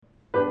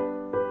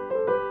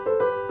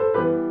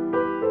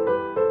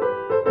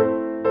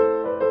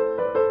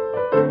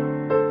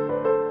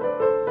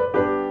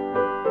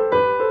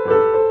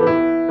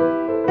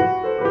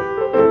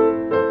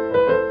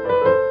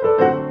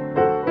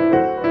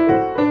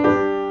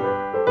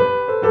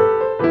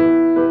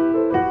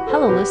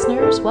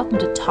listeners. Welcome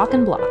to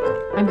Talkin' Block.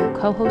 I'm your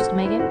co-host,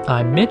 Megan.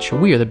 I'm Mitch.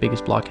 We are the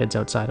biggest blockheads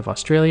outside of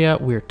Australia.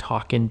 We're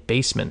talking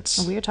basements.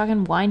 And we are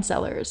talking wine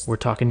cellars. We're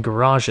talking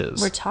garages.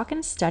 We're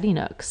talking study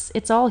nooks.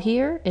 It's all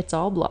here. It's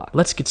all block.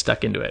 Let's get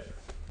stuck into it.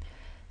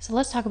 So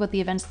let's talk about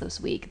the events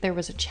this week. There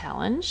was a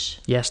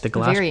challenge. Yes, the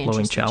glass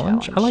blowing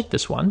challenge. I like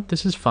this one.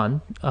 This is fun.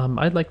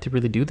 I'd like to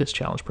really do this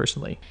challenge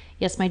personally.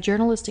 Yes, my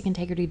journalistic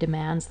integrity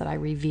demands that I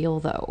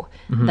reveal, though,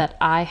 that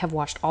I have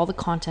watched all the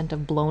content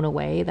of Blown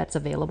Away that's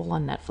available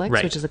on Netflix,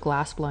 Right. which is a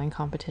glass blowing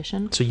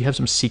competition. So you have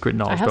some secret I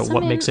knowledge have about some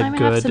what makes it I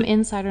good. have some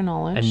insider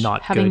knowledge. and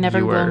not having good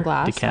never blown viewer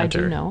glass, decanter.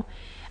 I do know.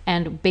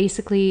 And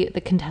basically, the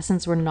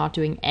contestants were not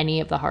doing any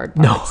of the hard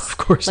No, parts. of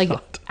course like,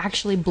 not.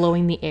 actually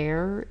blowing the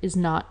air is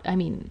not,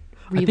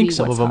 really I think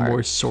some what's of them hard.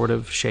 were sort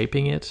of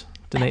shaping it.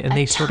 At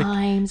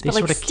times, but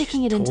like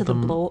sticking it into the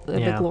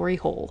glory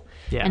hole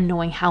Yeah. and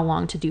knowing how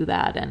long to do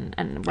that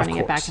and running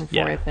it back and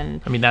forth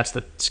and I mean, that's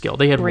the skill.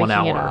 They had breaking 1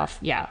 hour. it off.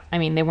 Yeah,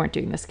 they weren't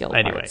doing the skill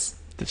Anyway, parts.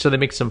 so they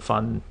make some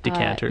fun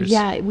decanters.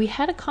 Yeah, we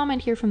had a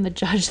comment here from the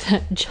judge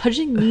that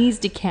judging these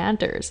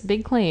decanters,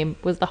 big claim,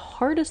 was the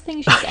hardest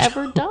thing she's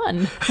ever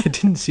done. It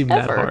didn't seem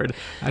that Ever. hard.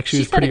 Actually,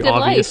 She's it was pretty had a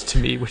good obvious life. to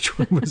me which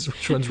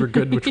ones were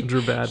good, which ones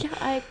were bad.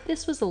 Yeah,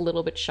 this was a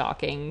little bit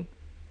shocking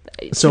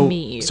So, to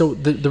me. so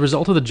the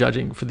result of the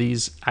judging for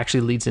these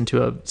actually leads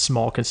into a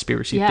small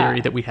conspiracy Yeah.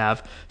 theory that we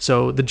have.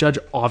 So the judge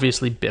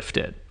obviously biffed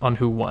it on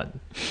who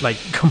won. Like,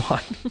 come on.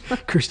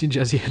 Kirsty and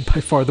Jesse had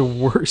by far the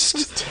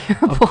worst.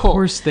 terrible. Of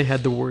course they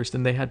had the worst,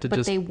 and they had to But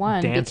just they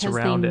won dance because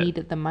around they it.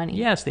 needed the money.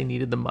 Yes, they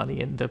needed the money,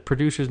 and the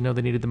producers know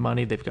they needed the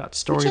money. They've got Which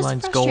is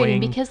storylines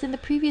frustrating going. because in the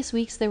previous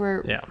weeks they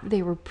were Yeah.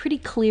 pretty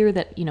clear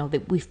that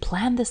that we've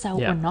planned this out.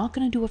 Yeah. We're not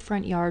going to do a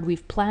front yard.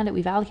 We've planned it.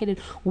 We've allocated.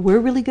 We're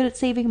really good at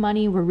saving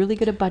money. We're really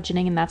good at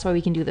budgeting, and that's why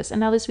we can do this. And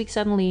now this week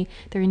suddenly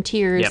they're in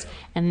tears, Yep.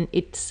 and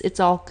it's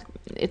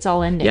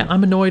all ending. Yeah,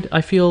 I'm annoyed.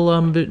 I feel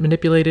a bit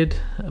manipulated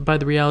by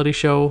the reality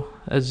show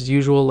as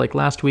usual. Like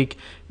last week,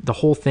 the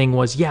whole thing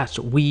was, yes,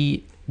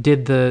 we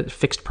did the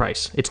fixed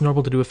price. It's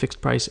normal to do a fixed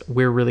price.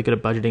 We're really good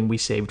at budgeting. We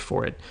saved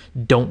for it.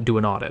 Don't do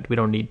an audit. We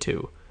don't need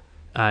to.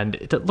 And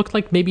it looked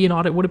like maybe an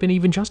audit would have been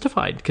even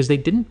justified because they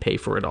didn't pay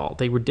for it all.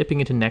 They were dipping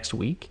into next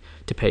week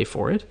to pay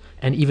for it.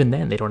 And even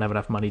then, they don't have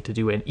enough money to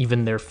do it.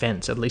 Even their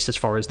fence, at least as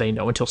far as they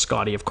know, until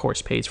Scotty, of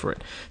course, pays for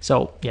it.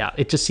 So, yeah,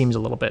 it just seems a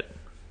little bit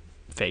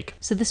fake.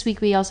 So this week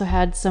we also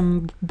had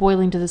some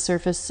boiling to the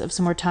surface of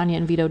some more Tanya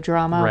and Vito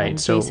drama. Right, And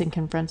so- Jason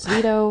confronts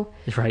Vito.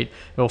 Right.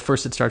 Well,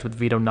 first it starts with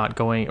Vito not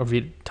going, or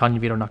Tanya and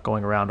Vito not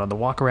going around on the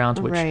walkarounds,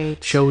 which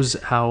Right. shows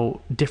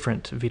how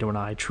different Vito and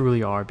I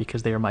truly are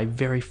because they are my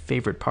very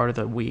favorite part of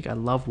the week. I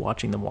love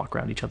watching them walk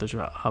around each other's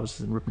houses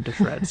and rip them to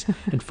shreds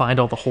and find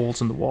all the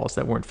holes in the walls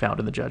that weren't found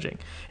in the judging.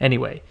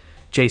 Anyway,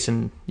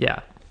 Jason,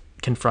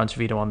 confronts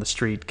Vito on the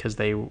street because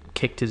they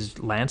kicked his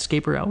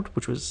landscaper out,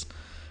 which was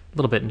a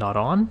little bit not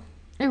on.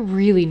 They're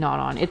really not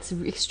on. It's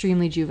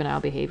extremely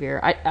juvenile behavior.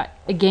 I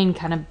again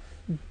kind of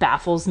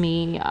baffles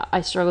me.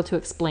 I struggle to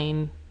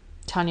explain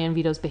Tanya and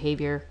Vito's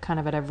behavior kind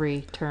of at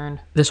every turn.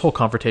 This whole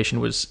confrontation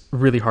was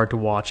really hard to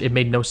watch. It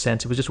made no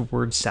sense. It was just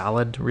word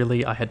salad,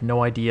 really. I had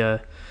no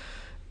idea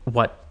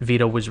what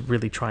Vito was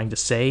really trying to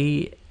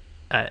say.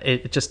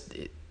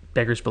 It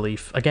beggars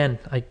belief. Again,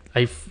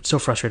 I'm so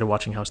frustrated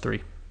watching House 3.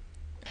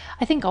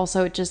 I think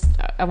also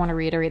I want to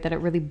reiterate that it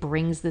really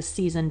brings this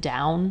season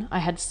down. I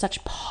had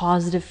such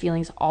positive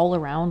feelings all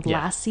around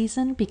last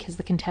season because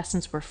the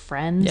contestants were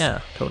friends. Yeah,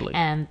 totally.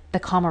 And the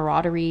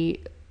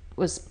camaraderie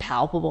was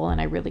palpable and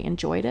I really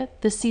enjoyed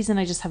it. This season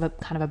I just have a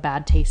kind of a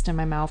bad taste in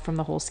my mouth from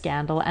the whole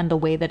scandal and the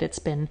way that it's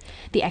been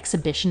the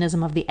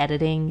exhibitionism of the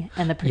editing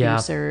and the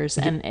producers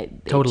and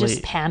it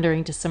just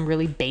pandering to some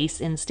really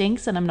base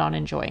instincts, and I'm not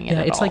enjoying it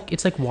at all.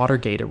 It's like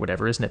Watergate or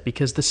whatever, isn't it?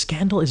 Because the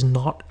scandal is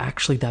not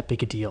actually that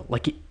big a deal.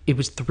 Like it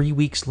was 3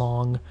 weeks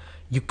long.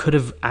 You could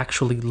have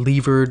actually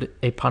levered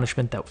a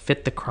punishment that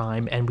fit the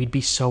crime, and we'd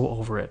be so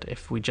over it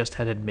if we just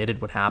had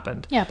admitted what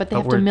happened. Yeah, but they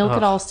have to milk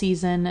it all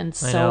season and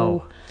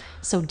so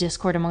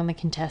discord among the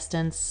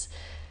contestants.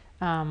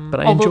 But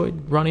I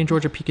enjoyed Ronnie and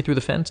Georgia peeking through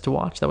the fence to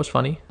watch. That was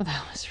funny.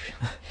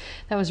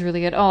 That was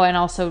really good. Oh, and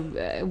also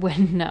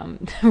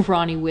when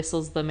Ronnie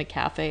whistles the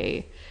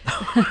McCafe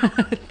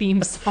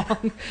theme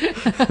song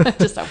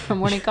just out from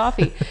morning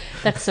coffee.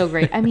 That's so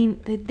great. I mean,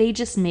 they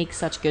just make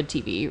such good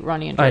TV,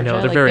 Ronnie and Georgia. I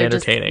know, they're very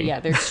entertaining.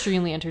 They're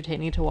extremely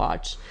entertaining to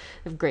watch.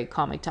 They have great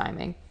comic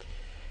timing.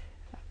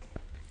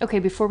 Okay,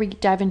 before we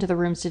dive into the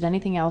rooms, did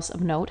anything else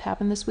of note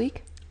happen this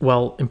week?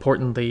 Well,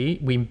 importantly,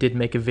 we did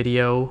make a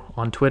video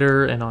on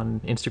Twitter and on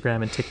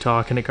Instagram and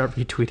TikTok, and it got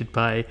retweeted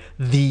by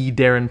the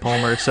Darren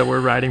Palmer, so we're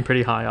riding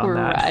pretty high on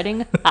that. We're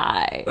riding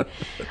high.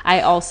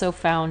 I also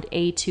found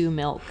A2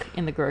 milk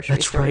in the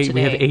grocery store today. That's right,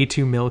 we have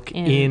A2 milk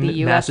in the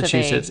US of A.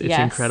 Massachusetts. It's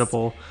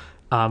incredible.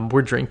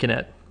 We're drinking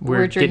it.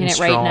 We're drinking it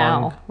right strong.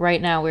 now. Right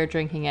now, we're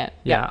drinking it.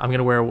 Yeah, I'm going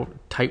to wear a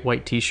tight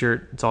white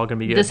t-shirt. It's all going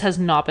to be good. This has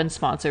not been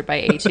sponsored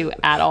by A2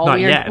 at all. Not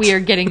yet. We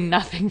are getting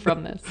nothing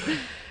from this.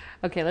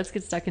 Okay, let's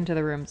get stuck into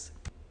the rooms.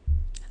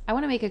 I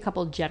want to make a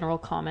couple general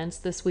comments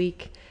this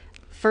week.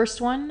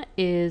 First one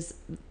is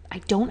I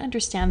don't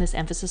understand this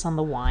emphasis on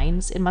the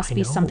wines. It must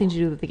be know. something to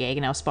do with the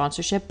Gaggenau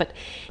sponsorship, but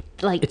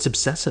like It's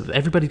obsessive.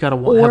 Everybody's got to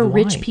have or wine.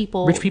 rich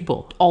people. Rich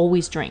people.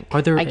 always drink.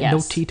 Are there I no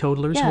guess.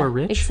 teetotalers Yeah, who are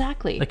rich?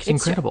 Exactly. Like, it's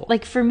incredible.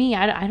 Like for me,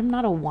 I'm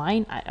not a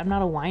wine. I'm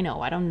not a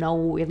wino. I don't know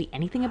really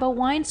anything about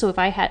wine. So if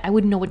I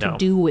wouldn't know what to No.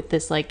 do with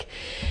this like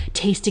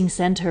tasting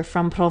center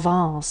from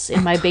Provence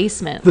in my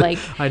basement. Like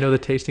I know the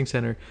tasting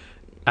center.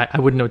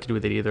 I wouldn't know what to do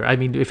with it either. I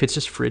mean, if it's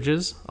just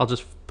fridges, I'll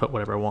just put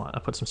whatever I want.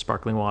 I'll put some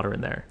sparkling water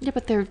in there. yeah,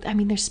 but they're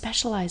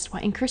specialized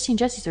wine. And Kirsty and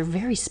Jesse's are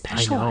very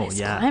specialized.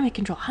 yeah. Climate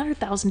control,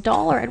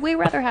 $100,000. I'd way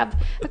rather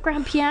have a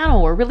grand piano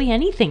or really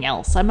anything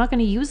else. I'm not going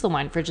to use the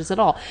wine fridges at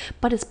all.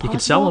 But it's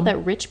could sell possible them.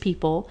 that rich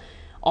people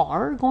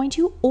are going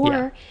to, or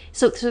Yeah.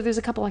 so there's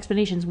a couple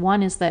explanations.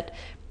 One is that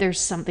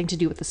there's something to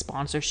do with the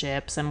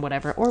sponsorships and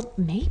whatever, or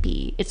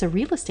maybe it's a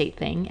real estate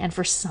thing, and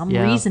for some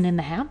Yeah. reason in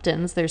the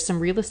Hamptons there's some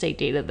real estate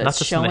data that's Not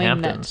just in showing the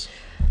Hamptons.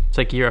 It's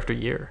like year after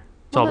year.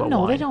 It's all that about no,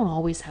 wine. they don't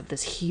always have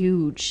this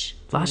huge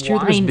Last year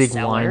there was wine big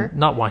cellar. wine.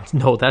 Not wine.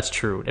 No, that's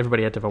true.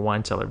 Everybody had to have a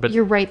wine cellar. But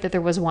You're right that there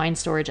was wine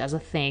storage as a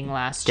thing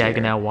last year.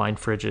 Gaggenau wine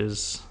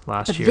fridges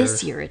last But year.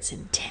 this year it's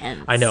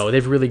intense. I know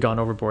they've really gone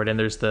overboard, and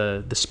there's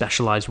the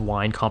specialized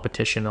wine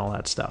competition and all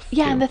that stuff.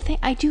 Yeah, too. and the thing,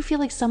 I do feel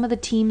like some of the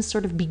teams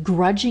sort of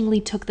begrudgingly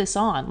took this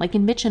on. Like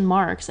in Mitch and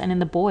Mark's and in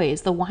the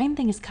boys, the wine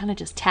thing is kind of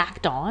just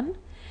tacked on.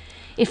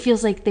 It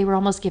feels like they were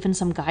almost given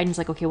some guidance,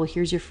 like, okay, well,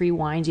 here's your free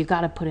wines. You've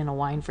got to put in a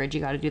wine fridge.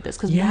 You got to do this.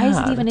 Because why is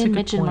it Yeah, even that's a in good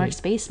Mitch and point.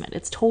 Mark's basement?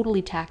 It's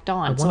totally tacked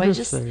on. So wonder I if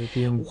just, they're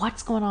being-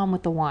 what's going on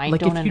with the wine?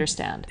 Like, Don't if you-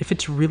 understand. If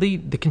it's really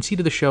the conceit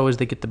of the show is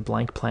they get the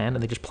blank plan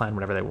and they just plan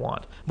whatever they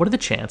want. What are the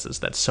chances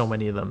that so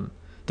many of them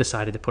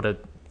decided to put a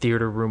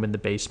theater room in the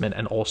basement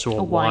and also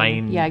a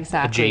wine yeah,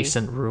 exactly.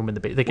 adjacent room in the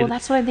basement? Well,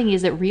 that's what I'm thinking.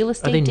 Is it real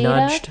estate are they data?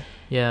 nudged?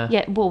 Yeah.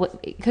 Yeah, well,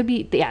 it could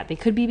be. Yeah, they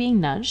could be being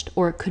nudged,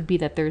 or it could be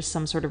that there's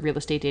some sort of real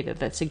estate data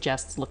that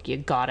suggests, look,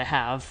 you've got to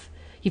have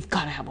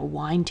a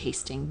wine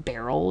tasting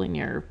barrel in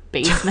your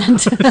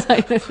basement.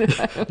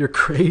 You're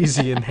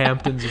crazy in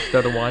Hamptons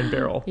without a wine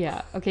barrel.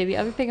 Yeah. Okay. The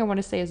other thing I want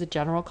to say as a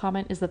general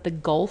comment is that the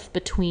gulf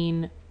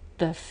between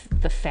the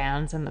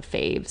fans and the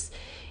faves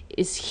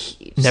is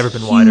Never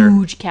been wider.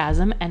 huge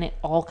chasm, and it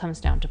all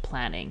comes down to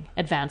planning,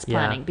 advanced Yeah.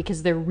 planning,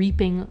 because they're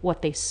reaping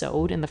what they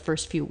sowed in the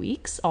first few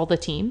weeks. All the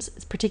teams,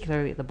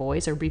 particularly the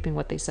boys, are reaping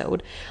what they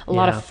sowed. A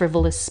lot Yeah. of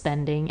frivolous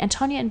spending, and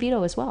Tanya and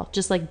Vito as well.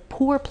 Just like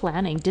poor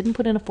planning, didn't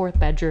put in a fourth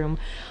bedroom,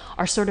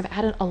 are sort of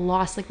at a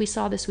loss. Like we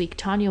saw this week,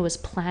 Tanya was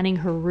planning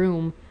her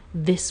room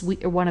this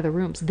week, or one of the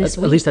rooms this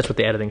At week. least that's what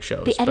the editing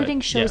shows. The but,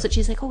 editing shows yeah. that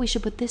she's like, oh, we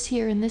should put this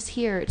here and this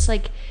here. It's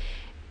like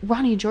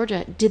Ronnie and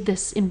Georgia did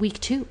this in week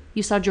 2.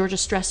 You saw Georgia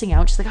stressing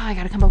out. She's like, oh, I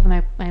got to come up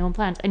with my own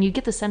plans. And you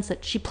get the sense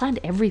that she planned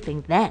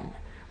everything then.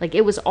 Like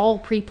it was all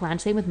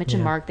pre-planned. Same with Mitch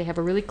and Mark. They have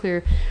a really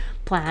clear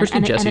plan. Christy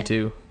and Jesse it-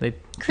 too. They've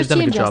Christy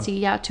done a and good job. Jesse,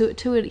 yeah,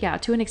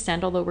 to an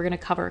extent. Although we're going to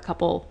cover a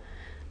couple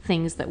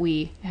things that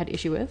we had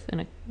issue with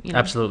in a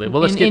Absolutely.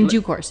 Well, let's in get-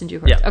 due course. Okay,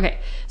 Let's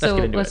so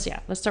get into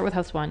let's start with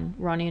House 1,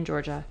 Ronnie and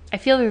Georgia. I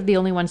feel they're the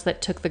only ones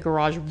that took the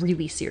garage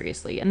really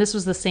seriously, and this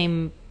was the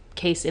same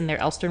case in their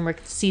Elsternwick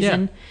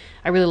season. Yeah.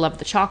 I really loved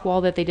the chalk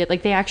wall that they did.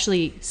 Like they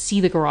actually see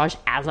the garage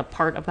as a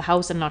part of the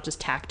house and not just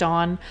tacked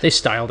on. They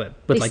styled it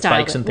with They like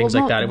styled bikes it. and things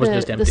Well, like no, that. It wasn't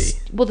just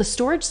empty. The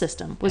storage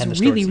system was And the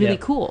really, storage, really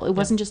yeah. cool. It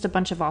wasn't just a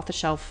bunch of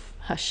off-the-shelf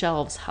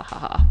shelves. Ha ha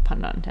ha.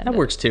 Pun not intended. That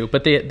works too,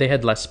 but they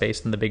had less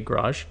space than the big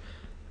garage,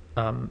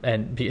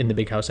 and in the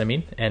big house, I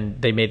mean,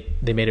 and they made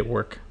it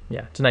work.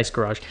 Yeah, it's a nice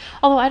garage.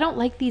 Although I don't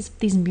like these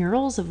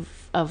murals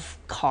of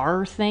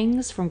car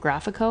things from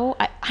Graphico.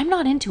 I'm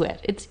not into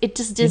it. It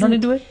just You're isn't. not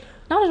into it?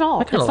 Not at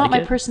all. It's kinda not like my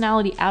it.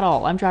 personality at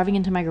all. I'm driving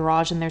into my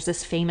garage and there's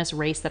this famous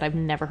race that I've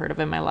never heard of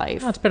in my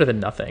life. Oh, it's better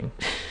than nothing.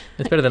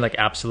 It's better than like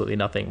absolutely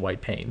nothing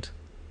white paint.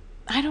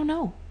 I don't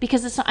know,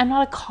 because I'm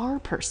not a car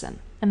person,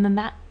 and then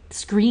that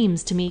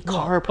screams to me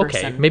car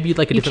person. Okay, maybe you'd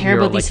like a you different care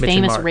mural, about like these Mitch and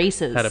famous Mark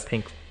races. had a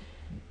pink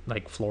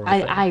like floral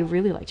thing. I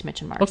really liked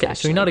Mitch and Mark. Okay,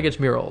 so you're not against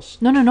murals.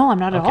 No, I'm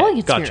not at Okay, all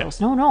against gotcha.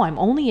 murals. No, I'm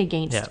only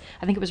against. Yeah.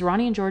 I think it was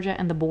Ronnie and Georgia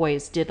and the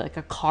boys did like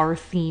a car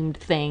themed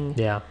thing.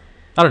 Yeah,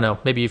 I don't know.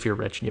 Maybe if you're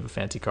rich and you have a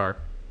fancy car.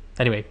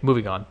 Anyway,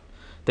 moving on.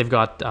 They've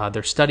got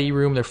their study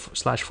room, their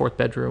slash fourth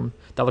bedroom.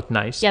 That looked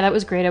nice. Yeah, that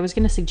was great. I was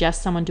going to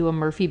suggest someone do a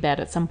Murphy bed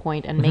at some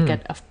point and Mm-hmm. make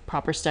it a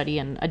proper study,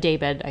 and a day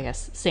bed, I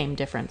guess, same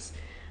difference.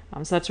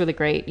 So that's really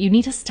great. You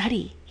need to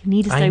study.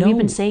 We've know.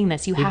 been saying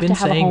this. You We've have been to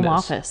have a saying home this.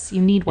 office.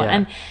 You need one. Yeah.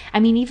 And I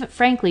mean, even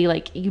frankly,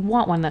 like you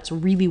want one that's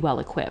really well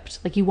equipped.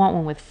 Like you want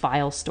one with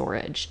file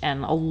storage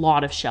and a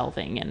lot of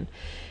shelving and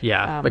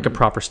Yeah, like a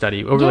proper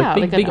study, or yeah,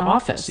 like like big an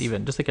office, office.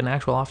 even just like an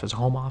actual office,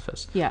 home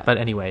office. Yeah. But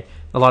anyway,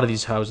 a lot of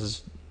these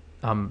houses,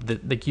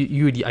 like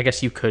you would, I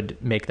guess you could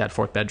make that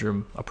fourth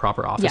bedroom a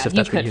proper office yeah, if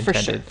that's you could what you for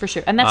intended.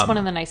 sure. And that's one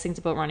of the nice things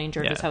about Ronnie and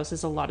Georgia's yeah. house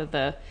is a lot of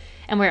the,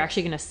 and we were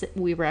actually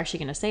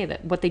going to say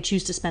that what they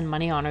choose to spend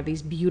money on are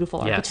these beautiful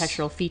Yes.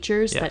 architectural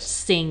features that Yes.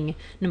 sing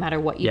no matter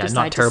what you Yeah, not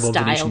decide to terrible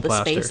style Venetian the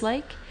plaster. space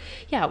like.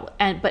 Yeah,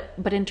 and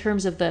but in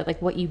terms of the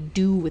like what you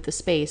do with the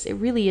space, it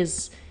really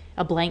is.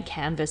 a blank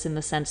canvas in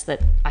the sense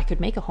that I could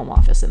make a home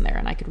office in there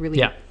and I could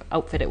really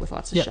outfit it with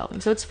lots of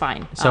shelving. So it's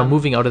fine. So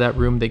moving out of that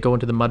room, they go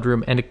into the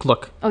mudroom and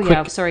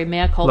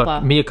Mea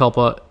culpa. Mea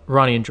culpa,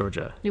 Ronnie and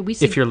Georgia.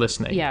 If you're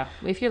listening. Yeah,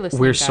 if you're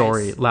listening, we're guys.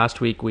 sorry. Last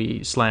week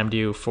we slammed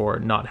you for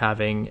not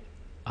having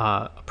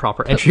a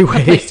proper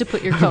entryway. A place to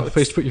put your coats. A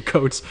place to put your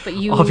coats. But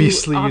you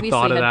obviously you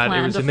thought of that.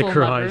 It was in the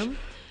garage.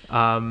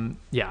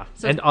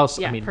 So, and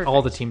also, I mean, perfect.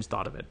 all the teams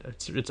thought of it.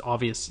 It's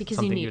obvious because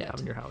something you'd have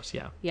in your house.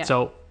 Yeah.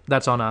 So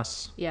that's on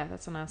us. Yeah,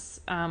 that's on us.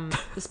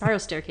 The spiral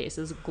staircase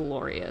is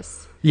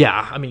glorious.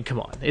 Yeah, I mean, come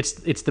on. It's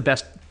the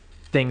best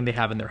thing they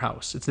have in their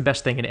house. It's the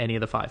best thing in any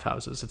of the 5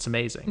 houses. It's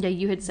amazing. Yeah,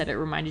 you had said it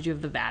reminded you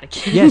of the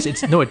Vatican. Yes,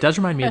 it does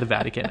remind me of the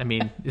Vatican. I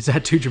mean, is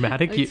that too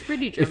dramatic? It's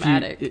pretty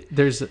dramatic.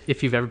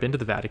 If you've ever been to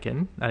the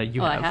Vatican, I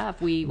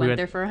have. We went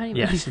there for a honeymoon.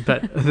 Yes,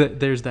 but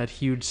there's that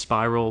huge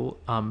spiral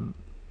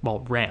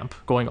ramp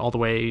going all the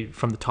way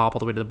from the top all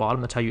the way to the bottom.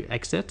 That's how you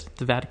exit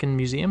the Vatican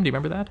Museum. Do you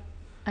remember that?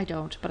 I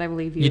don't, but I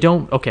believe you. You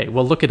don't? Okay,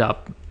 well, look it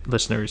up,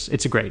 listeners.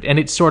 It's great. And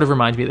it sort of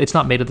reminds me, it's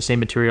not made of the same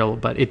material,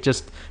 but it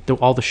just,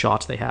 all the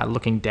shots they had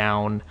looking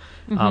down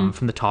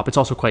from the top. It's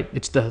also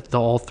it's the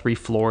all 3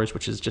 floors,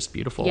 which is just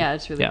beautiful. Yeah,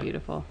 it's really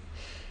beautiful.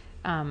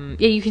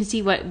 You can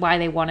see why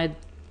they wanted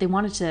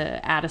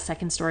to add a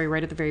second story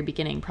right at the very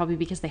beginning, probably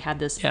because they had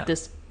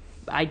this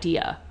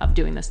idea of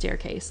doing the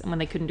staircase, and when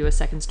they couldn't do a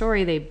second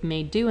story, they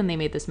made do, and they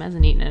made this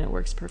mezzanine, and it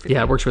works perfectly.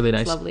 Yeah, it works really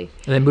nice. It's lovely.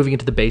 And then moving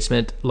into the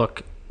basement,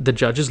 look, the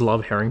judges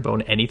love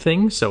herringbone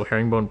anything, so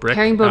herringbone brick.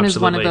 Herringbone is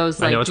one of those,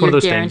 like, it's you're one of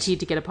those guaranteed things.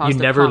 to get a positive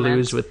You never comment.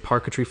 lose with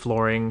parquetry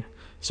flooring,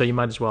 so you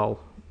might as well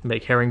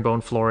make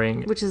herringbone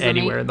flooring which is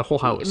anywhere in the whole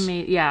house.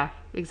 Yeah,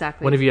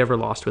 exactly. When have you ever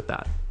lost with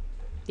that?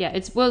 Yeah,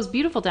 it's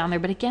beautiful down there,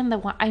 but again,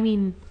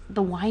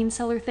 the wine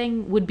cellar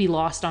thing would be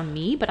lost on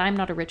me, but I'm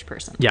not a rich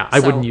person. Yeah, I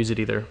wouldn't use it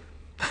either.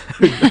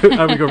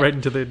 I would go right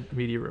into the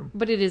media room.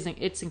 But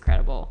it's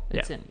incredible.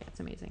 It's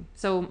amazing.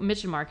 So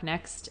Mitch and Mark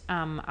next.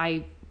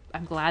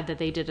 I'm glad that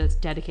they did a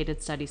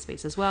dedicated study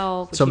space as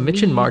well. So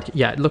Mitch and Mark,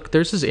 look,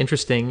 this is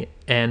interesting,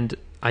 and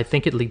I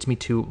think it leads me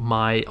to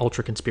my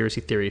ultra conspiracy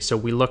theory. So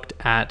we looked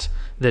at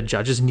the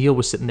judges. Neil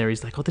was sitting there.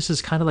 He's like, "Oh, this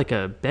is kind of like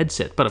a bed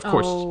sit," but of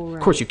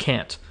course, you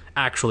can't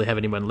actually have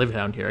anyone live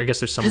down here. I guess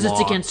there's some law. Because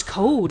it's against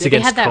code. They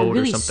had that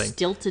really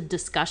stilted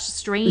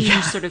strange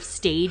sort of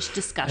stage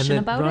discussion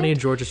about it. Ronnie and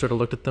Georgia sort of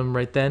looked at them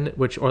right then,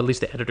 or at least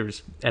the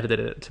editors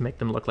edited it to make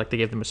them look like they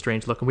gave them a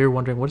strange look, and we were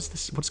wondering,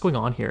 what's going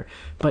on here?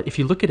 But if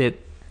you look at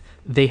it,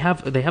 they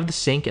have the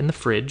sink and the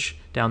fridge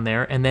down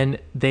there, and then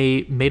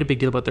they made a big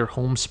deal about their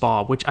home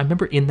spa, which I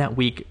remember in that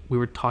week we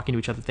were talking to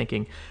each other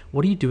thinking,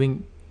 what are you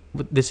doing?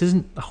 This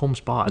isn't a home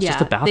spa. It's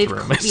just a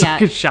bathroom. It's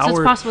like a shower.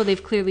 So it's possible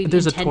they've clearly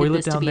there's intended a toilet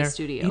this down to be there. a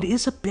studio. It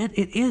is a bed.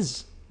 It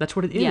is. That's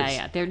what it is.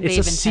 Yeah. They've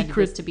intended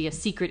this to be a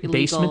secret illegal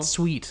basement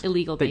suite.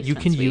 Illegal that you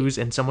basement can suite. use,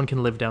 and someone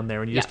can live down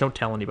there, and you just don't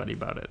tell anybody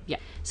about it. Yeah.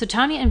 So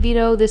Tanya and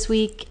Vito this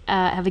week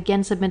have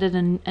again submitted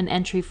an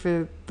entry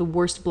for the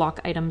worst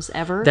block items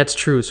ever. That's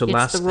true. So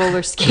it's the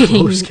roller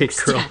skating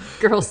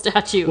girl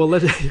statue.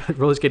 Well,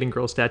 roller skating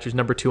girl statue is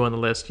number 2 on the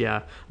list.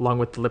 Yeah, along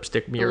with the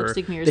lipstick mirror. The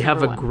lipstick mirror is they have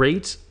number a 1.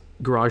 great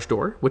garage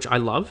door, which I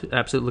love. It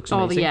absolutely looks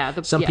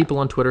amazing. Some people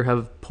on Twitter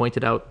have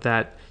pointed out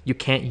that you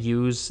can't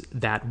use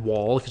that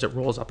wall because it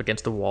rolls up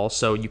against the wall,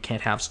 so you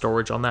can't have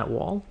storage on that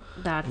wall.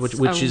 That's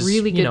which a is,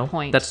 really good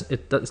point.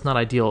 That's not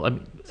ideal. I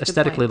mean,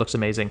 aesthetically, it looks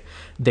amazing.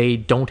 They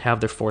don't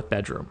have their 4th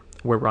bedroom,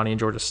 where Ronnie and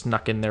Georgia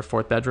snuck in their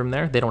 4th bedroom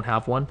there. They don't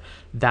have one.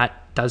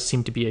 That does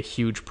seem to be a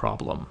huge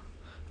problem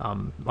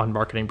on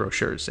marketing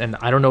brochures, and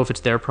I don't know if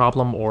it's their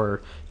problem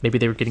or maybe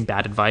they were getting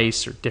bad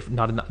advice or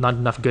not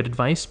enough good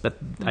advice, but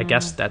I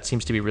guess that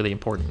seems to be really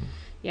important.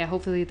 Yeah,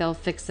 hopefully they'll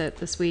fix it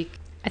this week.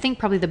 I think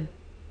probably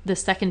the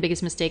second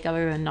biggest mistake,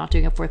 other than not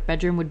doing a 4th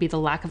bedroom, would be the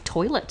lack of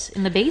toilet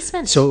in the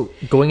basement. So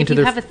going into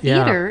their, if you have a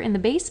theater in the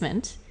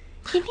basement,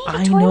 you need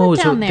a toilet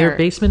So down there. their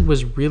basement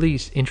was really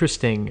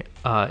interesting.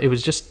 It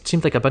was just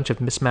seemed like a bunch of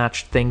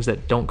mismatched things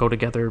that don't go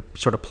together,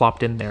 sort of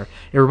plopped in there.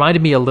 It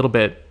reminded me a little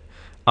bit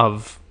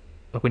of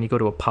when you go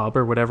to a pub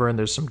or whatever, and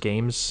there's some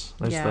games.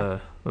 There's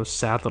those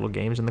sad little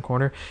games in the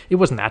corner. It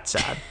wasn't that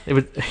sad. It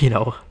was,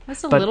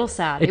 That's a little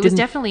sad. It was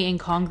definitely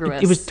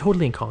incongruous. It was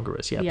totally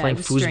incongruous. Yeah, playing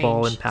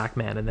foosball and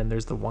Pac-Man, and then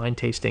there's the wine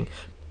tasting.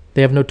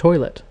 They have no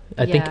toilet.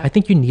 I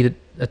think you need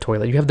a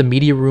toilet. You have the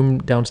media room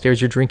downstairs.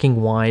 You're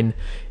drinking wine.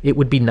 It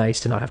would be nice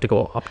to not have to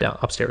go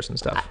upstairs and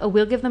stuff.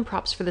 We'll give them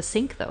props for the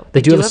sink, though.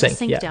 They do have a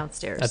sink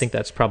downstairs. I think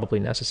that's probably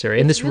necessary.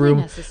 In this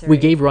room, we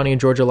gave Ronnie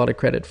and Georgia a lot of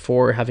credit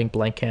for having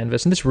blank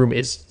canvas. And this room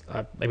is,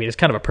 it's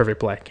kind of a perfect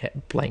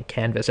blank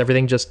canvas.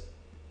 Everything just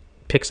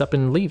picks up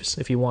and leaves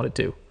if you wanted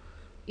to.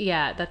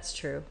 Yeah, that's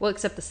true. Well,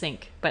 except the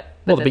sink, but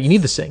you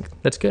need the sink.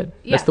 That's good.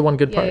 Yeah. That's the one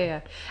good part.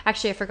 Yeah.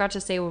 Actually, I forgot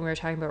to say when we were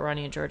talking about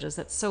Ronnie and Georgia's,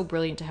 that's so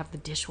brilliant to have the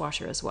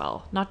dishwasher as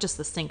well. Not just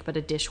the sink, but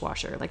a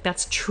dishwasher. Like,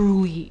 that's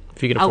truly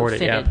if you can afford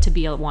outfitted to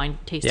be a wine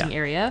tasting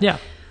area. Yeah.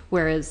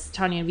 Whereas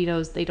Tanya and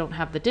Vito's, they don't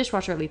have the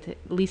dishwasher.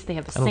 At least they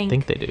have the sink. I don't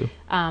think they do.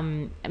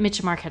 Mitch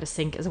and Mark had a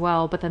sink as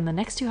well. But then the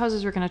next 2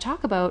 houses we're going to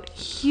talk about,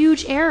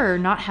 huge error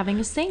not having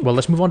a sink. Well,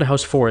 let's move on to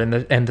house 4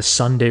 and the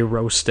Sunday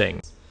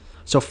roasting.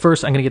 So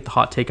first, I'm going to get the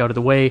hot take out of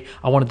the way.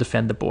 I want to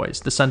defend the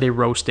boys. The Sunday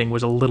roasting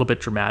was a little bit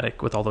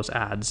dramatic with all those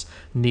ads.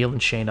 Neil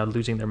and Shayna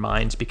losing their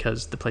minds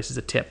because the place is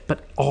a tip.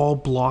 But all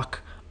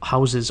block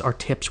houses are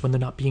tips when they're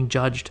not being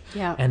judged.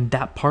 Yeah. And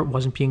that part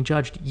wasn't being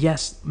judged.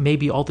 Yes,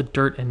 maybe all the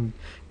dirt and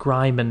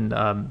grime and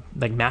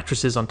like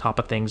mattresses on top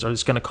of things are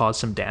just going to cause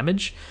some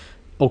damage.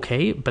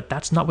 Okay, but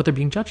that's not what they're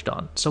being judged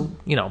on. So,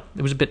 you know,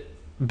 it was a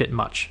bit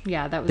much.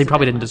 Yeah, that was. They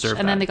probably didn't deserve that.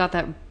 And then they got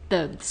that.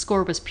 The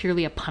score was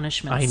purely a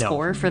punishment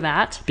score for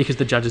that. Because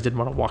the judges didn't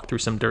want to walk through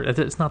some dirt.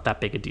 It's not that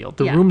big a deal.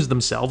 The Yeah. rooms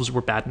themselves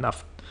were bad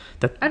enough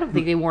that I don't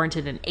think they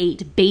warranted an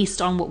 8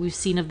 based on what we've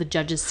seen of the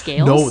judges'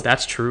 scales. No,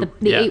 that's true.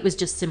 The Yeah. 8 was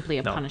just simply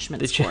a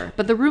punishment score.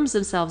 But the rooms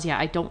themselves, yeah,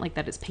 I don't like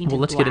that it's painted Well,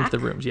 let's black. get into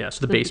the rooms. Yeah,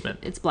 so the basement.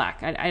 It's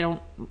black. I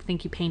don't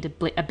think you painted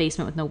a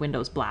basement with no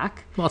windows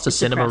black. Well, it's a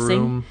cinema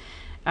room.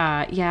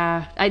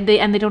 Yeah,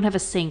 they don't have a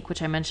sink,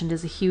 which I mentioned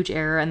is a huge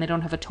error, and they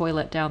don't have a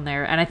toilet down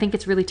there. And I think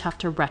it's really tough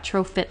to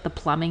retrofit the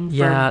plumbing for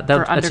That's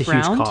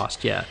underground. a huge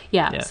cost.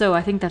 Yeah. So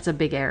I think that's a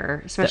big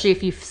error, especially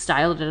if you've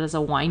styled it as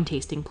a wine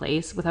tasting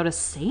place without a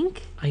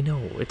sink. I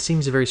know, it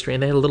seems very strange.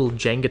 They had a little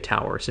Jenga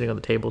tower sitting on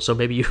the table, so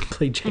maybe you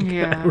play Jenga.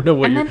 Yeah. I don't know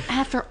what. And then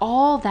after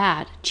all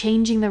that,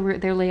 changing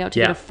their layout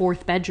to get a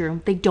 4th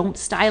bedroom, they don't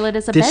style it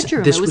as a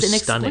bedroom. It was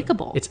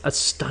inexplicable. Stunning. It's a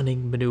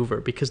stunning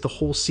maneuver because the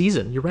whole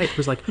season, you're right. It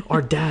was like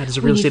our dad is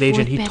a real need estate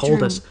agent. 4th He bedroom.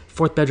 told us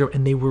 4th bedroom,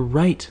 and they were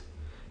right.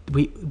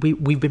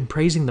 We've been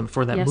praising them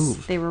for that Yes,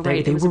 move. they were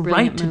right. They It was a were right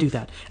brilliant to do move.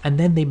 that. And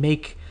then they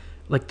make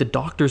like the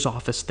doctor's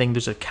office thing.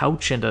 There's a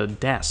couch and a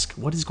desk.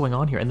 What is going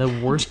on here? And the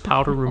worst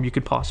powder room you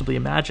could possibly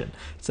imagine.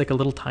 It's like a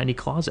little tiny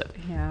closet.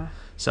 Yeah.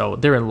 So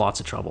they're in lots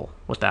of trouble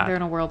with that. They're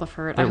in a world of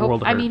hurt. They're in a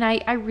world of hurt. I mean,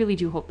 I really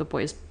do hope the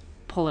boys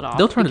pull it off.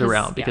 They'll turn it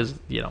around because,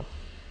 you know.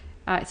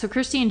 So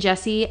Kirsty and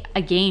Jesse,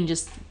 again,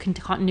 just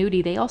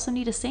continuity. They also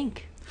need a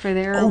sink for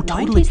their wine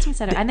totally. tasting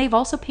center, and they've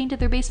also painted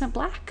their basement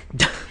black.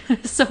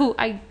 So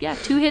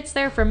 2 hits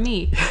there from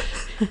me.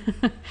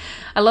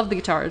 I love the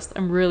guitars.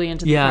 I'm really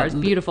into the guitars.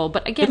 Beautiful,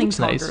 but again, it looks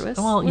incongruous. Nice.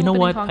 Well, you know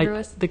what?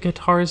 The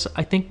guitars.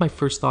 I think my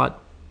first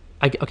thought.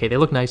 Okay, they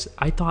look nice.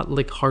 I thought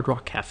like Hard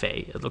Rock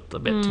Cafe. It looked a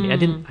bit to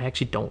me. I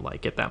actually don't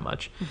like it that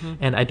much,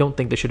 and I don't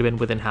think they should have been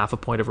within half a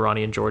point of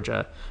Ronnie and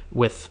Georgia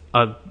with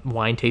a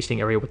wine tasting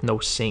area with no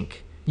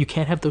sink. You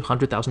can't have the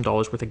 $100,000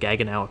 worth of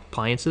Gaggenau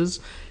appliances,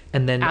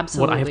 and then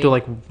what I have to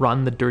like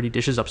run the dirty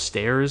dishes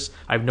upstairs.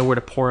 I have nowhere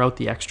to pour out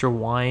the extra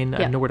wine.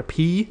 I have nowhere to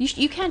pee.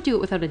 You can't do it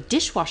without a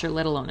dishwasher,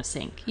 let alone a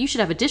sink. You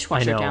should have a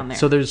dishwasher down there.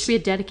 So there should be a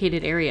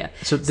dedicated area.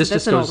 So this that's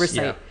just an goes.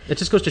 oversight. Yeah, it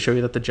just goes to show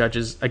you that the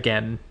judges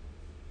again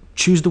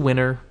choose the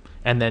winner,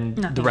 and then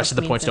the rest of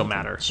the points don't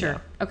matter. Sure.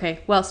 Yeah. Okay.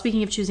 Well,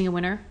 speaking of choosing a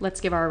winner, let's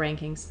give our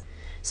rankings.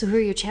 So who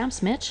are your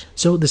champs, Mitch?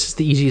 So this is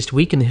the easiest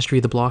week in the history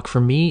of the block for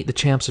me. The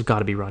champs have got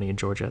to be Ronnie and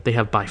Georgia. They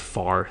have by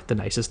far the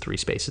nicest 3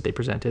 spaces they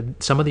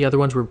presented. Some of the other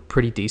ones were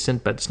pretty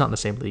decent, but it's not in the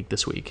same league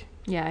this week.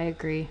 Yeah, I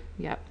agree.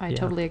 Yeah, I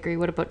totally agree.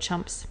 What about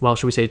chumps? Well,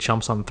 should we say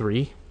chumps on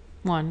 3?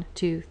 1,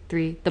 2,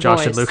 3. The Josh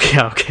boys. and Luke.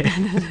 Yeah, okay.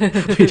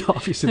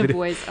 Obviously, the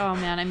boys. Oh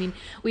man, I mean,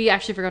 we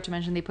actually forgot to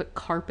mention they put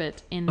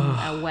carpet in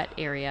a wet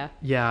area.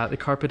 Yeah, the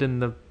carpet in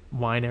the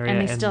wine area,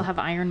 and they still have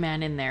Iron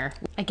Man in there.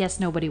 I guess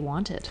nobody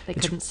wanted. They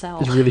couldn't sell.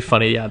 It's really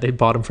funny. Yeah, they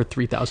bought him for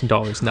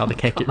 $3,000. Now they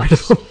can't get rid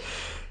of him.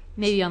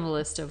 Maybe on the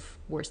list of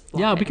worst.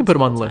 Yeah, we can put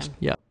him on the list.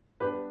 Yeah.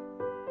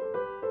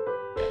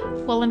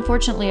 Well,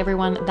 unfortunately,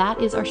 everyone,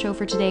 that is our show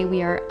for today.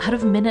 We are out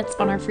of minutes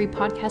on our free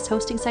podcast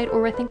hosting site,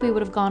 or I think we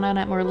would have gone on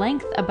at more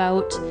length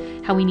about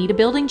how we need a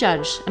building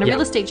judge and a real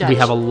estate judge. We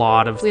have a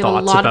lot of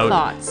thoughts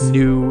about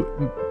new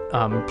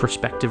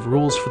prospective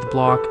rules for the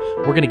block.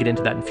 We're going to get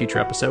into that in future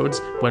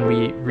episodes when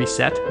we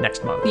reset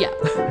next month. Yeah.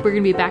 We're going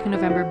to be back in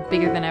November,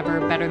 bigger than ever,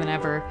 better than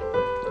ever.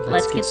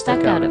 Let's get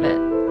stuck out of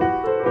it.